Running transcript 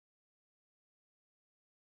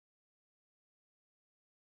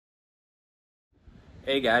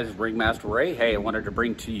Hey guys, it's Ringmaster Ray. Hey, I wanted to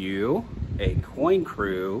bring to you a Coin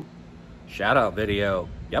Crew shout out video.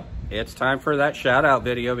 Yep, it's time for that shout out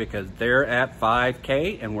video because they're at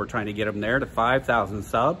 5K and we're trying to get them there to 5,000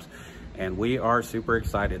 subs. And we are super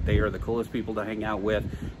excited. They are the coolest people to hang out with.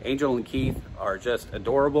 Angel and Keith are just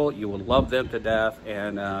adorable. You will love them to death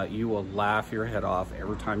and you will laugh your head off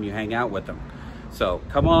every time you hang out with them. So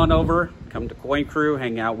come on over, come to Coin Crew,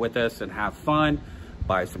 hang out with us and have fun,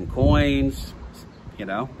 buy some coins, you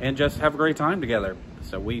know, and just have a great time together.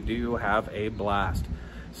 So we do have a blast.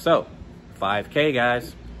 So 5K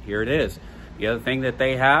guys, here it is. The other thing that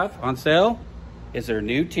they have on sale is their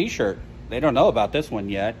new t-shirt. They don't know about this one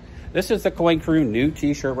yet. This is the Coin Crew new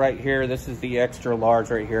t-shirt right here. This is the extra large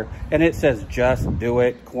right here. And it says, just do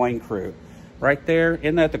it, Coin Crew. Right there,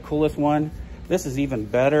 isn't that the coolest one? This is even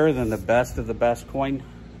better than the best of the best coin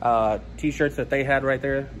t-shirts that they had right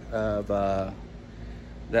there of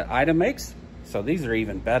that Item makes. So these are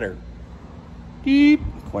even better. Deep,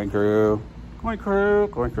 Coin Crew, Coin Crew,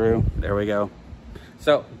 Coin Crew. There we go.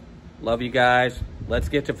 So, love you guys. Let's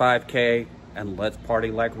get to 5K and let's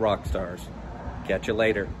party like rock stars. Catch you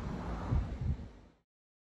later.